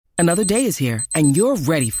Another day is here, and you're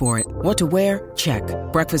ready for it. What to wear? Check.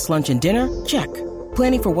 Breakfast, lunch, and dinner? Check.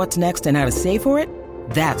 Planning for what's next and how to save for it?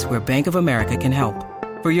 That's where Bank of America can help.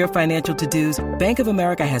 For your financial to-dos, Bank of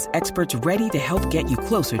America has experts ready to help get you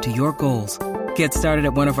closer to your goals. Get started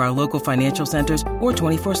at one of our local financial centers or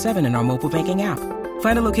 24/7 in our mobile banking app.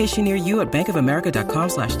 Find a location near you at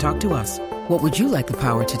bankofamerica.com/talktous. What would you like the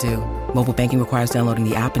power to do? Mobile banking requires downloading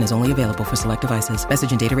the app and is only available for select devices.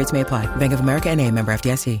 Message and data rates may apply. Bank of America N.A., member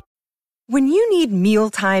FDIC. When you need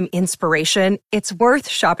mealtime inspiration, it's worth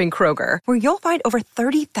shopping Kroger, where you'll find over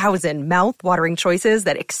 30,000 mouth-watering choices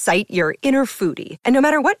that excite your inner foodie. And no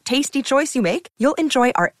matter what tasty choice you make, you'll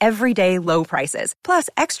enjoy our everyday low prices, plus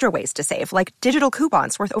extra ways to save, like digital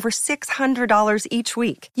coupons worth over $600 each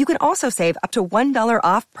week. You can also save up to $1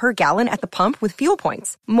 off per gallon at the pump with fuel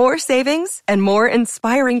points. More savings and more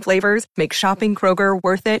inspiring flavors make shopping Kroger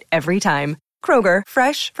worth it every time. Kroger,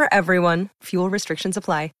 fresh for everyone. Fuel restrictions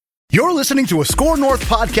apply. You're listening to a Score North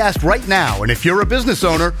podcast right now, and if you're a business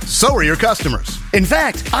owner, so are your customers. In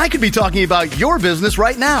fact, I could be talking about your business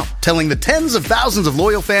right now, telling the tens of thousands of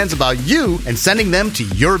loyal fans about you and sending them to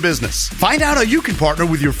your business. Find out how you can partner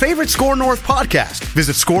with your favorite Score North podcast.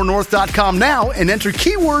 Visit scorenorth.com now and enter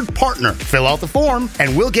keyword partner. Fill out the form,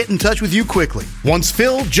 and we'll get in touch with you quickly. Once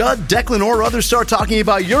Phil, Judd, Declan, or others start talking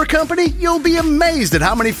about your company, you'll be amazed at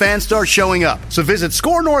how many fans start showing up. So visit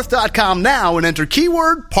scorenorth.com now and enter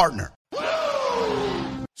keyword partner.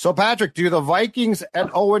 So, Patrick, do the Vikings at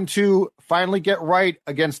 0-2 finally get right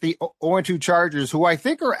against the 0-2 Chargers, who I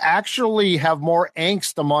think are actually have more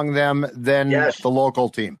angst among them than the local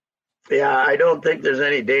team? Yeah, I don't think there's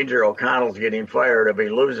any danger O'Connell's getting fired if he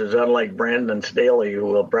loses, unlike Brandon Staley, who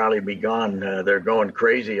will probably be gone. They're going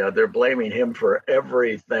crazy. They're blaming him for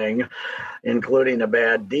everything, including a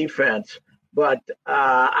bad defense. But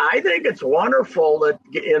I think it's wonderful that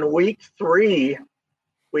in week 3,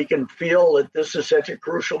 we can feel that this is such a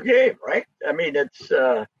crucial game, right? I mean, it's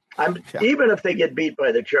even if they get beat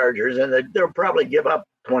by the Chargers, and they'll probably give up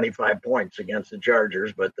 25 points against the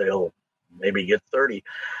Chargers, but they'll maybe get 30.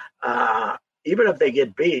 Even if they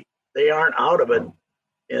get beat, they aren't out of it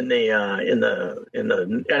in the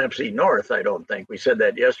NFC North. I don't think we said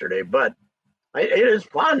that yesterday, but it is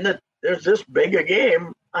fun that there's this big a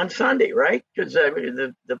game on Sunday, right? Because I mean,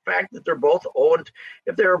 the fact that they're both 0,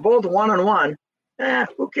 if they were both 1-1.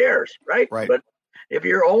 Who cares, right? But if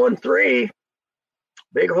you're 0-3,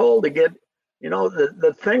 big hole to get. You know,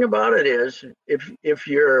 the thing about it is, if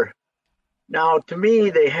you're now, to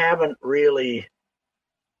me, they haven't really.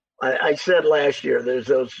 I said last year, there's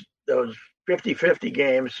those 50-50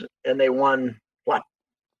 games, and they won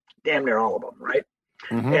damn near all of them, right?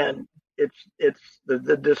 Mm-hmm. And it's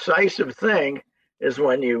the decisive thing is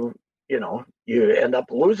when you end up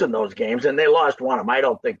losing those games, and they lost one of them. I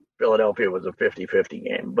don't think Philadelphia was a 50-50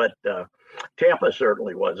 game, but Tampa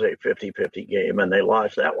certainly was a 50-50 game, and they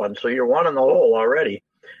lost that one. So you're one in the hole already.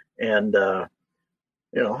 And,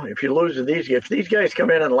 if you lose to if these guys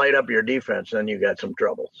come in and light up your defense, then you got some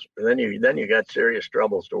troubles. And then you got serious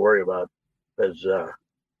troubles to worry about because,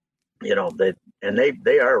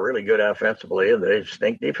 they are really good offensively, and they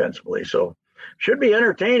stink defensively. So should be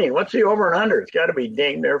entertaining. What's the over and under? It's got to be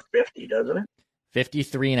dang near 50, doesn't it?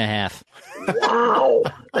 53.5. Wow,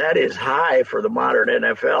 that is high for the modern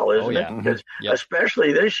NFL, isn't it? Because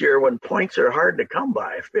especially this year when points are hard to come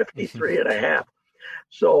by, 53.5.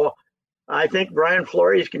 So I think Brian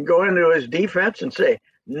Flores can go into his defense and say,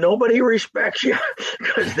 nobody respects you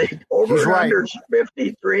because the over and under is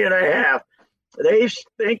 53.5. They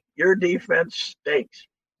think your defense stinks.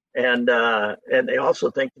 And they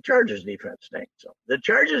also think the Chargers defense stinks. So the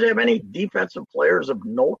Chargers have any defensive players of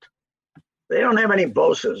note? They don't have any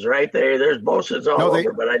Bosa's, right? There's Bosa's all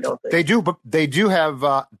over, but I don't think they do. But they do have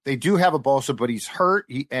a Bosa, but he's hurt.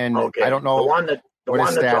 I don't know the one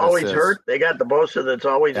that's always hurt. They got the Bosa that's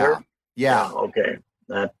always hurt. Yeah. Okay.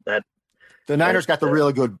 That the Niners got the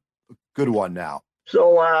really good one now.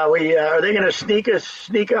 So are they going to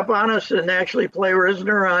sneak up on us and actually play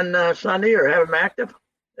Risner on Sunday or have him active?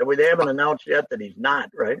 They haven't announced yet that he's not,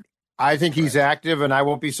 right? I think he's active, and I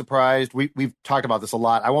won't be surprised. We've talked about this a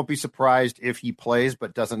lot. I won't be surprised if he plays,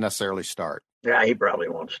 but doesn't necessarily start. Yeah, he probably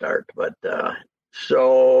won't start. But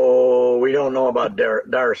so we don't know about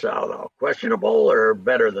Darsow, though. Questionable or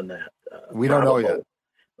better than that? We don't know yet.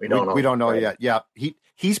 We don't know yet. Yeah,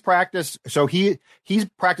 he's practiced. So he's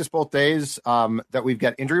practiced both days that we've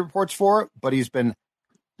got injury reports for, but he's been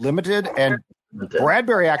limited. And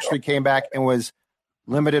Bradbury actually came back and was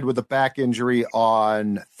limited with a back injury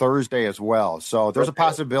on Thursday as well. So there's a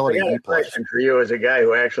possibility he plays. Question for you as a guy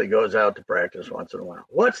who actually goes out to practice once in a while.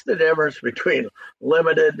 What's the difference between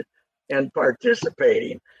limited and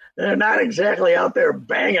participating? they're not exactly out there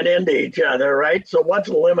banging into each other, right? So what's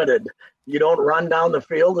limited? You don't run down the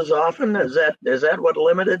field as often? Is that what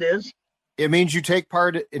limited is? It means you take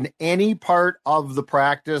part in any part of the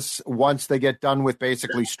practice once they get done with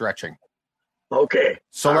basically stretching. Okay.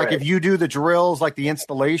 So all like right. if you do the drills, like the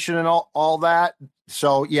installation and all that.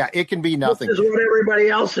 So yeah, it can be nothing. This is what everybody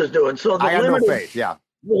else is doing. So I have no faith. Yeah.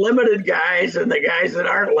 The limited guys and the guys that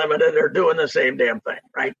aren't limited are doing the same damn thing,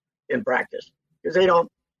 right? In practice. Because they don't.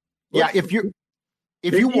 Yeah. If you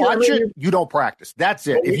watch it, you don't practice. That's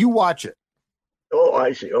it. If you watch it. Oh,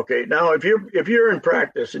 I see. Okay. Now, if you're in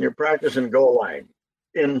practice and you're practicing goal line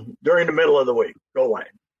during the middle of the week, goal line,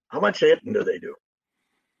 how much hitting do they do?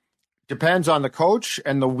 Depends on the coach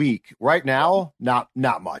and the week. Right now, not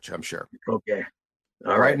much, I'm sure. Okay.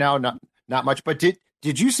 All right. Now, not much. But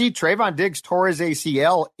did you see Trayvon Diggs tore his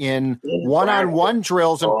ACL in one-on-one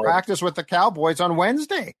drills and practice with the Cowboys on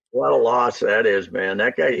Wednesday? What a loss that is, man.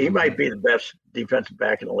 That guy, he might be the best defensive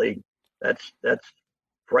back in the league. That's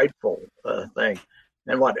frightful thing.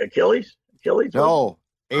 And what, Achilles? No,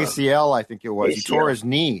 ACL, I think it was. ACL. He tore his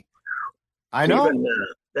knee. I know.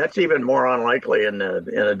 That's even more unlikely in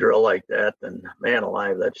a drill like that than, man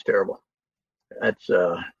alive, that's terrible. That's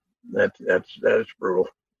brutal.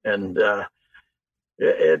 And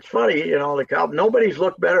it's funny, nobody's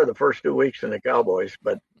looked better the first 2 weeks than the Cowboys,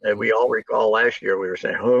 but we all recall last year we were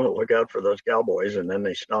saying, oh, look out for those Cowboys, and then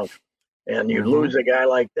they stunk. And you lose a guy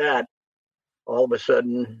like that, all of a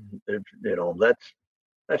sudden,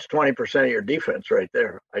 that's 20% of your defense right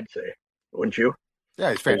there, I'd say. Wouldn't you?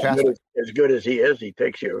 Yeah, he's fantastic. As good as he is, he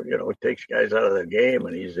takes takes guys out of the game,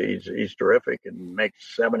 and he's terrific and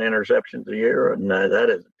makes 7 interceptions a year, and that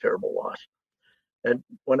is a terrible loss. And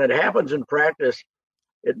when it happens in practice,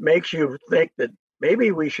 it makes you think that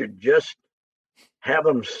maybe we should just have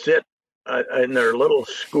them sit in their little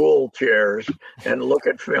school chairs and look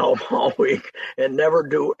at film all week and never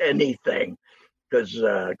do anything. Because,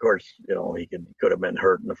 of course, he could have been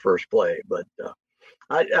hurt in the first play. But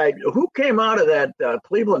who came out of that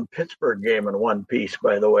Cleveland-Pittsburgh game in one piece,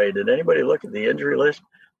 by the way? Did anybody look at the injury list?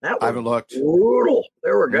 That was I haven't looked. Brutal.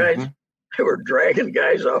 There were guys, they were dragging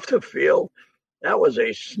guys off the field. That was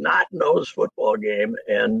a snot-nosed football game.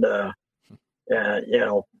 And,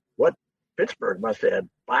 what Pittsburgh must have had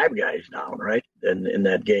 5 guys down, right, in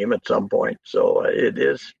that game at some point. So it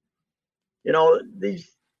is, you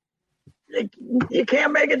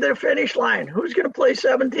can't make it to the finish line. Who's going to play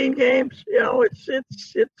 17 games?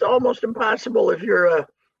 It's almost impossible if you're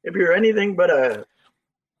anything but a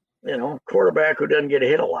quarterback who doesn't get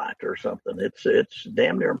hit a lot or something. It's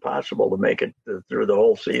damn near impossible to make it through the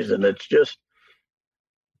whole season. It's just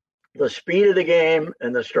the speed of the game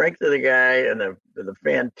and the strength of the guy and the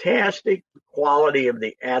fantastic quality of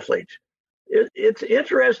the athletes. It's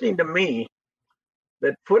interesting to me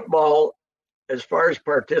that football, as far as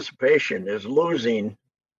participation, is losing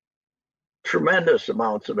tremendous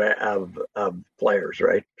amounts of players,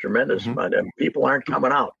 right? Tremendous amount. And people aren't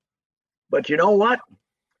coming out. But you know what?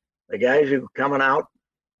 The guys who are coming out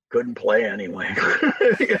couldn't play anyway,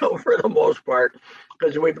 for the most part,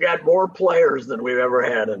 because we've got more players than we've ever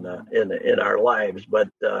had in our lives. But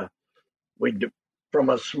we do, from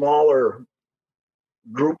a smaller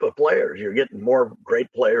group of players, you're getting more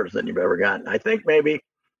great players than you've ever gotten. I think maybe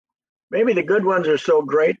the good ones are so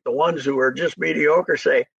great, the ones who are just mediocre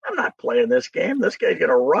say, I'm not playing this game. This guy's going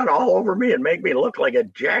to run all over me and make me look like a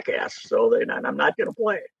jackass, so I'm not going to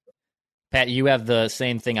play. Pat, you have the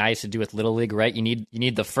same thing I used to do with Little League, right? You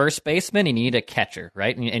need the first baseman, you need a catcher,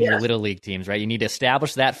 right? And your Little League teams, right? You need to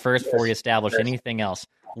establish that first before you establish anything else.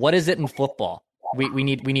 What is it in football? We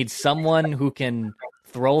need someone who can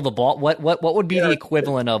throw the ball. What would be the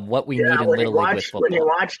equivalent of what we need in Little League with football? When you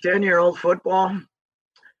watch 10-year-old football,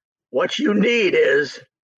 what you need is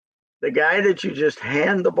the guy that you just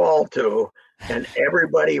hand the ball to, and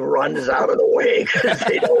everybody runs out of the way because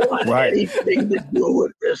they don't want anything to do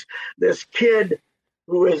with this kid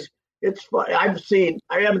who is. It's fun. I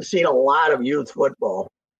haven't seen a lot of youth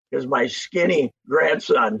football because my skinny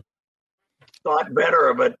grandson thought better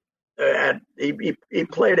of it. He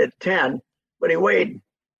played at 10, but he weighed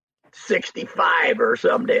 65 or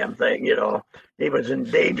some damn thing. He was in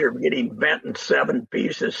danger of getting bent in 7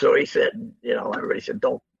 pieces. So he said, everybody said,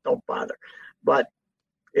 don't bother. But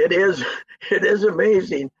it is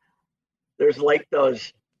amazing. There's like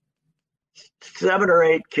those 7 or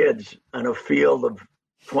 8 kids on a field of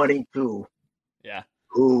 22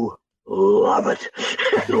 who love it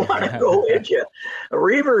and want to go with you.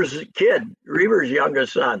 Reaver's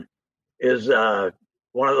youngest son is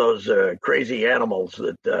one of those crazy animals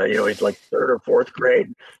that, he's like 3rd or 4th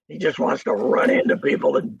grade. He just wants to run into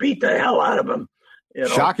people and beat the hell out of them.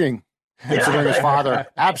 Shocking. Considering his father.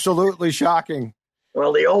 Absolutely shocking.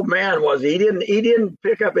 Well, the old man he didn't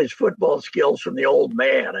pick up his football skills from the old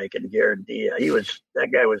man, I can guarantee you.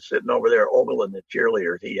 That guy was sitting over there ogling the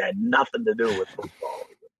cheerleaders. He had nothing to do with football.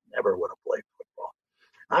 He never would have played football.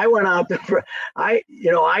 I went out there I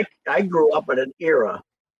grew up in an era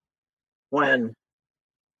when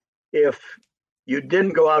if you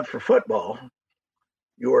didn't go out for football,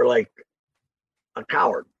 you were like a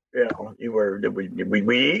coward. You were.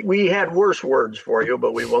 We had worse words for you,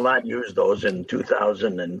 but we will not use those in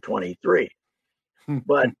 2023.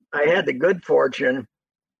 But I had the good fortune,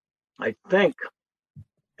 I think,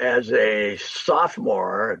 as a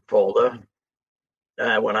sophomore at Fulda,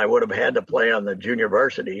 when I would have had to play on the junior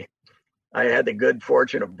varsity, I had the good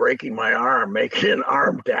fortune of breaking my arm, making an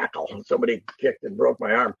arm tackle. Somebody kicked and broke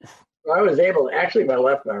my arm. So I was able to, actually my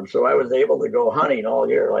left arm, so I was able to go hunting all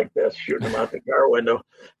year like this, shooting them out the car window.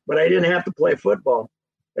 But I didn't have to play football.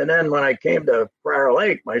 And then when I came to Prior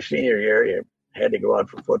Lake my senior year, you had to go out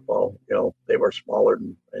for football. They were smaller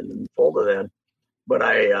than Fulda then. But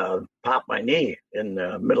I popped my knee in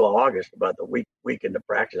the middle of August, about the week into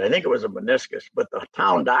practice. I think it was a meniscus, but the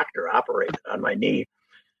town doctor operated on my knee.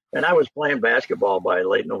 And I was playing basketball by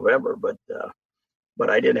late November, but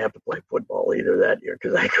I didn't have to play football either that year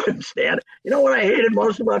because I couldn't stand it. You know what I hated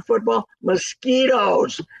most about football?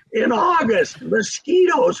 Mosquitoes in August.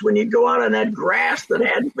 Mosquitoes when you go out on that grass that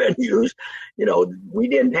hadn't been used. We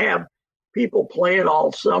didn't have people playing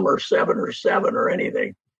all summer 7-on-7 or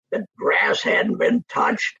anything. That grass hadn't been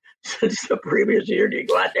touched since the previous year. You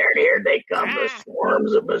go out there and here they come, the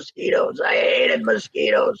swarms of mosquitoes. I hated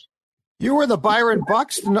mosquitoes. You were the Byron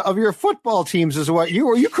Buxton of your football teams is what you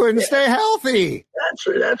were. You couldn't stay healthy.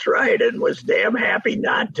 That's right, and was damn happy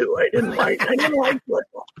not to. I didn't like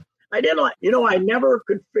football. I never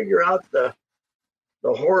could figure out the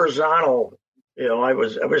horizontal. I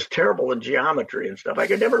was terrible in geometry and stuff. I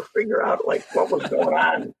could never figure out what was going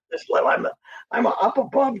on this level. I'm an up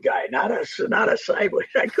above guy, not a sideways.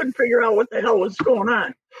 I couldn't figure out what the hell was going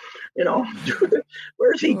on.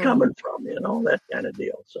 Where's he coming from? That kind of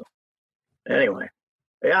deal. So. Anyway,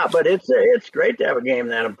 yeah, but it's great to have a game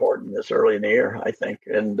that important this early in the year, I think,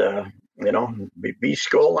 and be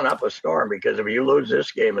schooling up a storm because if you lose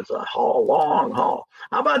this game, it's a long haul.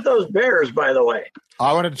 How about those Bears, by the way?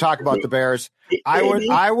 I wanted to talk about the Bears.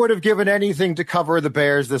 I would have given anything to cover the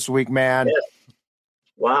Bears this week, man. Yes.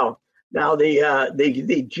 Wow. Now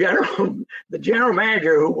the general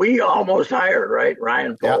manager who we almost hired, right,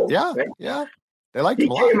 Ryan Pohl. Yeah. They liked him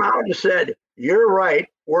a lot. He came out and said, "You're right.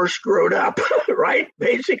 We're screwed up," right?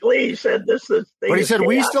 Basically, he said this thing. But he said,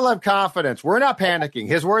 we still have confidence. We're not panicking.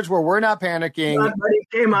 His words were, we're not panicking. But he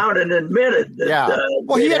came out and admitted that. Yeah.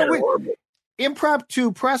 Well, he had an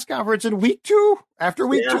impromptu press conference in week 2, after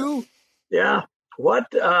week 2. Yeah. What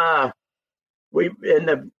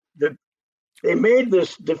they made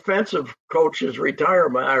this defensive coach's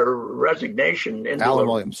retirement or resignation into Alan a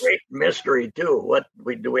Williams. Great mystery, too.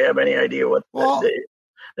 Do we have any idea what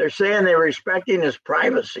they're saying? They're respecting his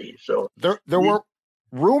privacy. So there were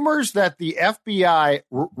rumors that the FBI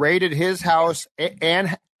raided his house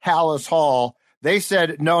and Hallis Hall. They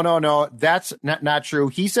said, no, that's not true.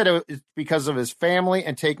 He said it was because of his family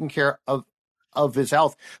and taking care of his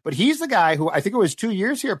health. But he's the guy who, I think it was 2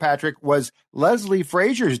 years here, Patrick, was Leslie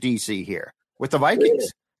Frazier's DC here with the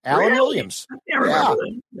Vikings. Really? Alan Williams. I remember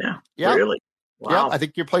that. Yeah. Really? Wow. Yeah, I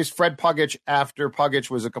think you replaced Fred Puggich after Puggich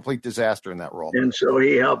was a complete disaster in that role. And so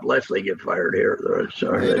he helped Leslie get fired here.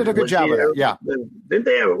 So they did a good job of that, yeah. Did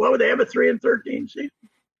they have, what would they have, a 3-13 season?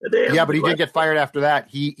 Yeah, but he did get fired after that.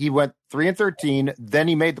 He went 3-13. Then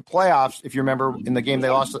he made the playoffs, if you remember, in the game they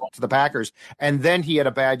lost to the Packers. And then he had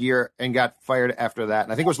a bad year and got fired after that.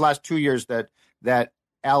 And I think it was the last 2 years that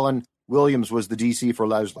Alan Williams was the DC for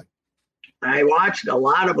Leslie. I watched a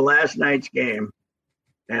lot of last night's game,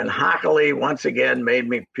 and Hockley once again made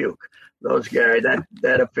me puke. Those guys,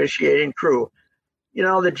 that officiating crew.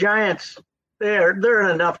 The Giants, they're in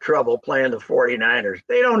enough trouble playing the 49ers.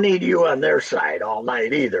 They don't need you on their side all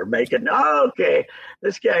night either.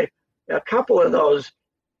 This guy, a couple of those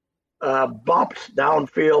bumps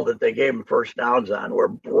downfield that they gave him first downs on were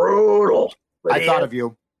brutal. I thought of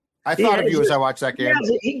you as I watched that game.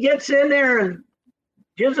 He gets in there and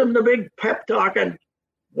gives them the big pep talk on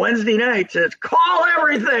Wednesday night, says, call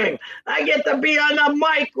everything. I get to be on the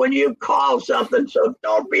mic when you call something, so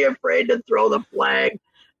don't be afraid to throw the flag.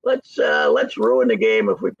 Let's ruin the game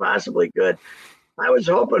if we possibly could. I was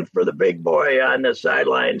hoping for the big boy on the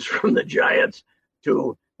sidelines from the Giants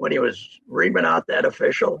when he was reaming out that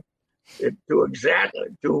official,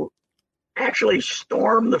 to actually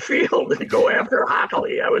storm the field and go after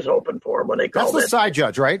Hockley. I was hoping for him when they called That's the side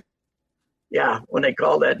judge, right? Yeah, when they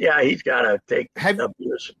call that, he's got to take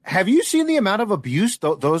abuse. Have you seen the amount of abuse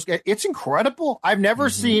those guys? It's incredible. I've never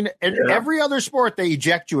seen in every other sport they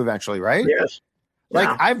eject you eventually, right? Yes.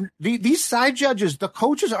 Like these side judges, the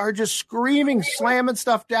coaches are just screaming, slamming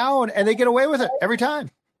stuff down, and they get away with it every time.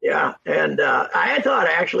 Yeah, and I thought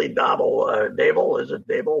actually Dable, is it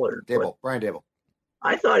Dable or Dable, Brian Dable?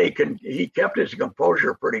 I thought he kept his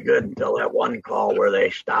composure pretty good until that one call where they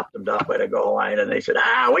stopped him down by the goal line and they said,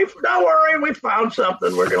 don't worry, we found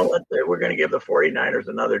something. We're gonna give the 49ers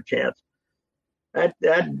another chance. That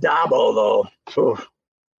Dabo though,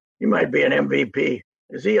 he might be an MVP.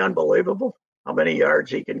 Is he unbelievable? How many yards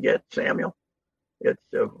he can get, Samuel? It's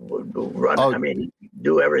run. I mean,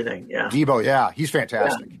 do everything. Yeah, Debo. Yeah, he's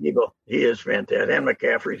fantastic. Yeah, Debo, he is fantastic, and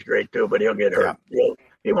McCaffrey's great too. But he'll get hurt. Yeah.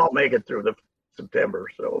 He won't make it through the September.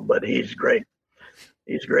 So, but he's great.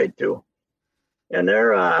 He's great too. And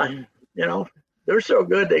they're, they're so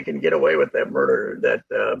good they can get away with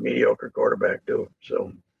that mediocre quarterback too.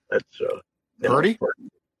 So that's Purdy.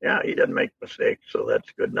 Yeah, he doesn't make mistakes, so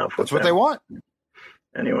that's good enough. That's what they want.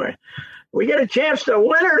 Anyway, we get a chance to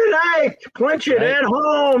win her tonight, clinch it at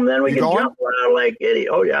home, then we can jump around like Eddie.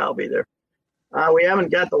 Oh yeah, I'll be there. We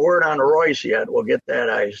haven't got the word on Reusse yet. We'll get that,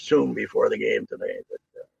 I assume, before the game today. But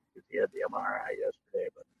he had the MRI yesterday,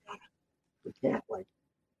 but we can't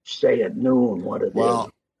say at noon what it is.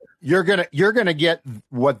 You're gonna get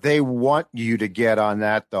what they want you to get on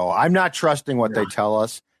that, though. I'm not trusting what they tell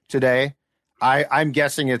us today. I'm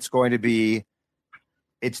guessing it's going to be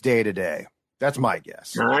day to day. That's my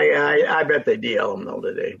guess. I bet they DL him though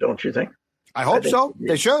today. Don't you think? I hope so.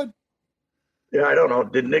 They should. Yeah, I don't know.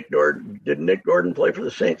 Did Nick Gordon play for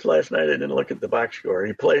the Saints last night? I didn't look at the box score.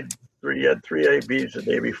 He played he had 3 ABs the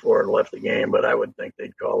day before and left the game, but I would think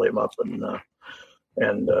they'd call him up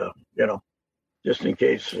and just in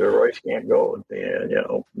case Royce can't go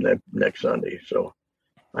next Sunday. So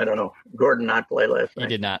I don't know. Gordon not play last night. He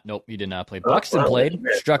did not. Nope, he did not play. Buxton played.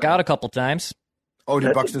 Struck out a couple times. Oh,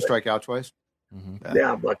 did Buxton strike out twice? Mm-hmm.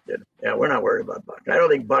 Yeah, Buck did. Yeah, we're not worried about Buck. I don't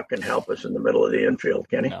think Buck can help us in the middle of the infield,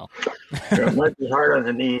 can he? No. It might be hard on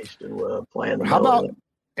the knees to play in the middle of it.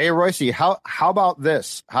 Hey, Reusse, how about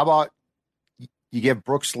this? How about you give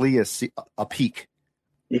Brooks Lee a peek?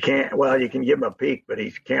 You can't. Well, you can give him a peek, but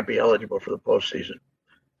he can't be eligible for the postseason.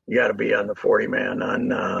 You got to be on the 40-man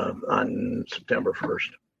on September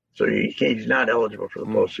 1st. So he's not eligible for the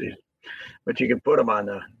postseason. But you can put him on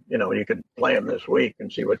you can play him this week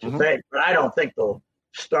and see what you think. But I don't think they'll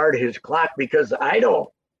start his clock because I don't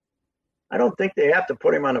think they have to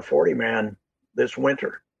put him on a 40-man this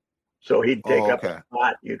winter. So he'd take up a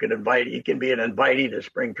spot. He can be an invitee to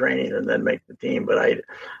spring training and then make the team. But I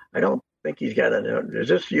don't think he's got is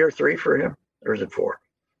this year 3 for him or is it 4?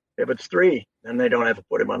 If it's 3, then they don't have to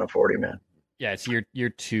put him on a 40-man. Yeah, it's year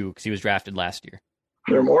 2 because he was drafted last year.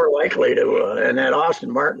 They're more likely to, and that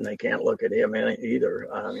Austin Martin, they can't look at him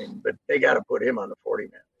either. I mean, but they got to put him on the 40-man.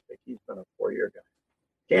 I think he's been a 4-year guy.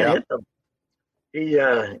 Can't hit them. He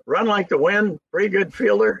run like the wind, pretty good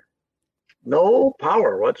fielder, no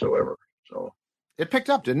power whatsoever. So it picked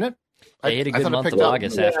up, didn't it? He had a good month of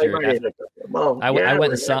August after. I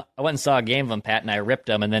went and saw a game of him, Pat, and I ripped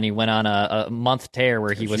him, and then he went on a month tear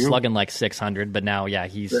where he was slugging like 600. But now,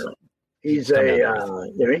 he's. Yeah. He's he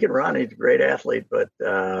can run. He's a great athlete, but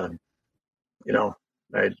I don't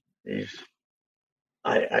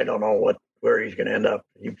know where he's going to end up.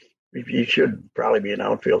 He should probably be an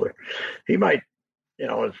outfielder. He might,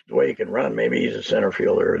 it's the way he can run. Maybe he's a center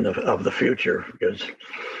fielder of the future because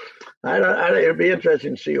it'd be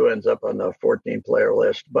interesting to see who ends up on the 14-player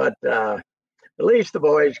list. But at least the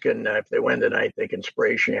boys can, if they win tonight, they can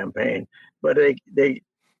spray champagne. But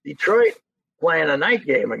Detroit playing a night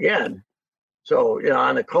game again. So,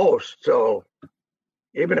 on the coast. So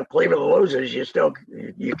even if Cleveland loses, you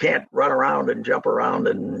can't run around and jump around.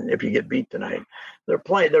 And if you get beat tonight, they're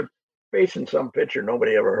facing some pitcher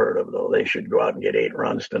nobody ever heard of, though. They should go out and get 8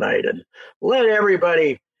 runs tonight and let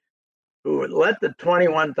the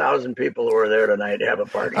 21,000 people who are there tonight have a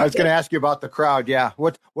party. I was going to ask you about the crowd. Yeah.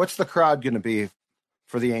 What's the crowd going to be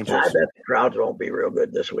for the Angels? I bet the crowds won't be real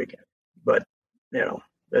good this weekend, but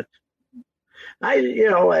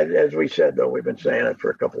as we said, though, we've been saying it for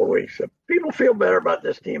a couple of weeks. People feel better about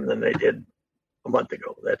this team than they did a month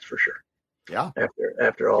ago. That's for sure. Yeah.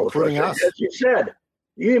 After all the frustration, as you said,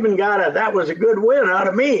 you even got that was a good win out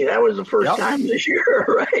of me. That was the first time this year,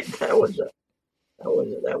 right? That was a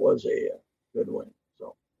good win.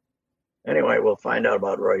 So anyway, we'll find out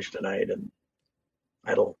about Reusse tonight, and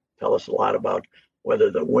that'll tell us a lot about whether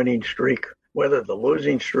the winning streak whether the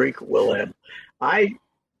losing streak will end.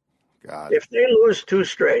 God. If they lose 2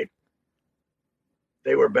 straight,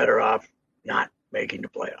 they were better off not making the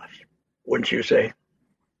playoffs. Wouldn't you say?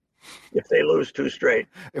 If they lose 2 straight.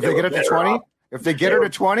 If they get it to 20? If they get her to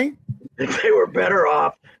 20? They were better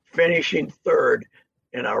off finishing 3rd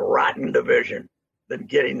in a rotten division than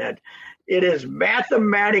getting that. It is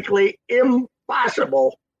mathematically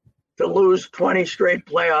impossible to lose 20 straight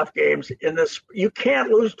playoff games in this. You can't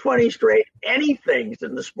lose 20 straight anythings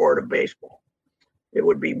in the sport of baseball. It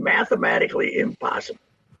would be mathematically impossible.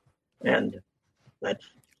 And that's.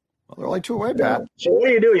 Well, they're only 2 away, Pat. So what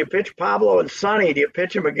do? You pitch Pablo and Sonny. Do you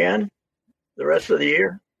pitch them again the rest of the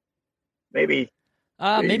year? Maybe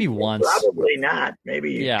once. Probably not.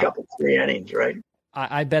 Maybe a couple, 3 innings, right?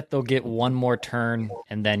 I bet they'll get one more turn,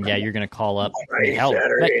 and then you're going to call up. Friday, hell,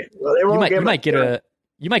 Saturday. Well, they won't you might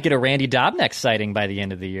get a Randy Dobnak sighting by the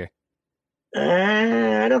end of the year.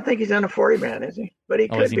 I don't think he's on a 40-man, is he? But he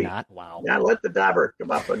could is he be. Not? Wow. Now let the Dobber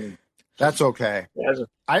come up and. That's okay.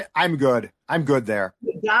 I'm good. I'm good there.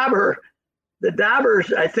 The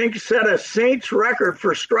Dobbers, I think, set a Saints record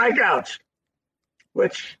for strikeouts,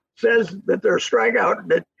 which says that their strikeout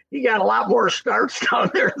that he got a lot more starts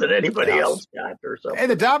down there than anybody else got or something.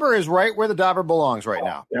 And the Dobber is right where the Dobber belongs right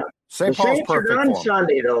now. Yeah. St. Paul's Saints perfect are on for him.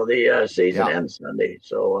 Sunday, though. The season ends Sunday.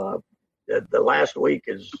 So the last week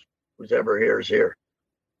is who's ever here is here.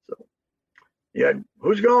 So, yeah,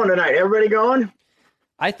 who's going tonight? Everybody going?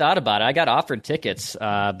 I thought about it. I got offered tickets,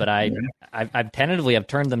 but I've tentatively have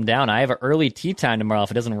turned them down. I have an early tea time tomorrow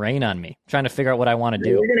if it doesn't rain on me. I'm trying to figure out what I want to do.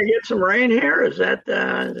 You're going to get some rain here? Is that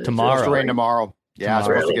tomorrow? It's supposed to rain tomorrow. Yeah, it's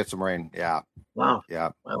supposed to Really? get some rain. Yeah. Wow.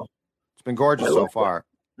 Yeah. Wow. It's been gorgeous so far.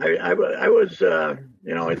 I was,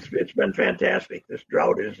 it's been fantastic. This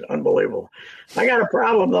drought is unbelievable. I got a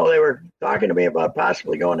problem, though. They were talking to me about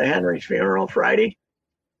possibly going to Henry's funeral Friday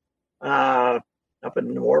up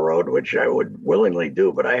in War Road, which I would willingly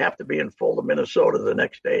do, but I have to be in Fulda, Minnesota the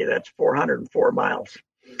next day. That's 404 miles.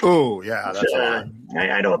 Oh, yeah. That's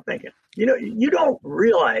I don't think it. You don't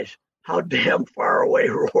realize how damn far away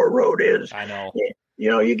War Road is. I know.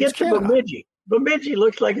 You get to Bemidji. Bemidji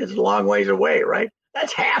looks like it's a long ways away, right?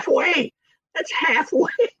 That's halfway.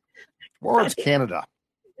 War Road's Canada.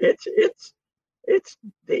 It's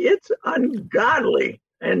ungodly,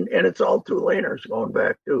 and it's all 2-laners going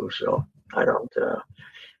back too. So I don't.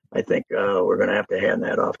 I think we're going to have to hand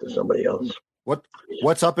that off to somebody else.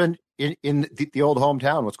 What's up in the old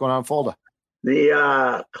hometown? What's going on in Fulda?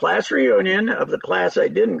 The class reunion of the class I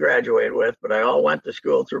didn't graduate with, but I all went to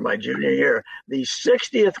school through my junior year. The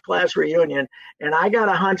 60th class reunion, and I got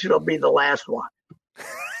a hunch it'll be the last one.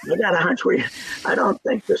 I got a hunch I don't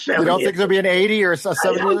think the 70th. You don't think there'll be an 80 or a 70th?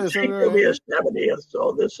 I don't think there'll be a 70th,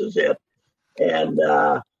 so this is it. And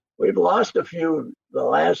we've lost a few the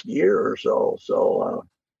last year or so.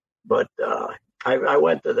 But I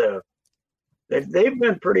went to they've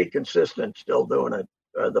been pretty consistent still doing it.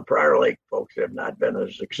 The Prior Lake folks have not been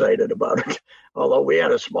as excited about it, although we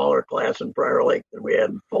had a smaller class in Prior Lake than we had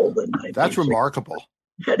in Fulda. That's remarkable.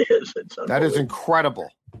 That is. That is incredible.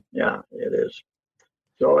 Yeah, it is.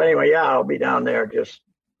 So anyway, I'll be down there. Just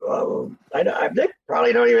I think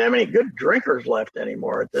probably don't even have any good drinkers left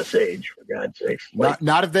anymore at this age, for God's sakes.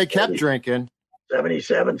 Not if they kept drinking.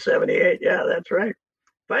 77, 78. Yeah, that's right.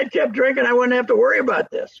 If I'd kept drinking, I wouldn't have to worry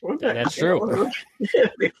about this. That's true.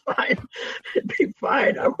 It'd be fine.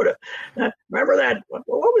 I would have. Remember that? What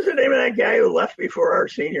was the name of that guy who left before our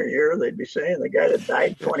senior year? They'd be saying the guy that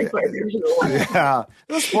died 25 years ago. Yeah,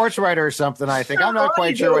 a sports writer or something. I think I'm not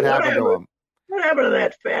quite sure what happened to him. What happened to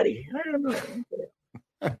that fatty? I don't know.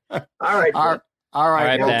 All right. All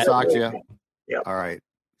right. We'll Pat. talk to you. Yep. All right.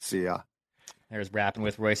 See ya. There's Rapping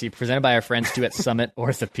with Reusse, presented by our friends too at Summit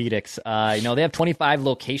Orthopedics. They have 25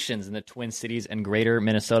 locations in the Twin Cities and Greater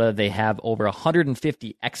Minnesota. They have over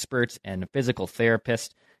 150 experts and physical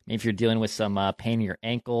therapists. Maybe if you're dealing with some pain in your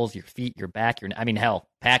ankles, your feet, your back,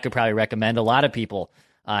 Pat could probably recommend a lot of people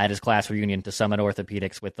at his class reunion to Summit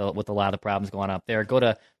Orthopedics with a lot of the problems going on up there. Go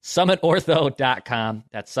to summitortho.com.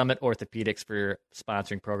 That's Summit Orthopedics for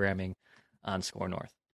sponsoring programming on Score North.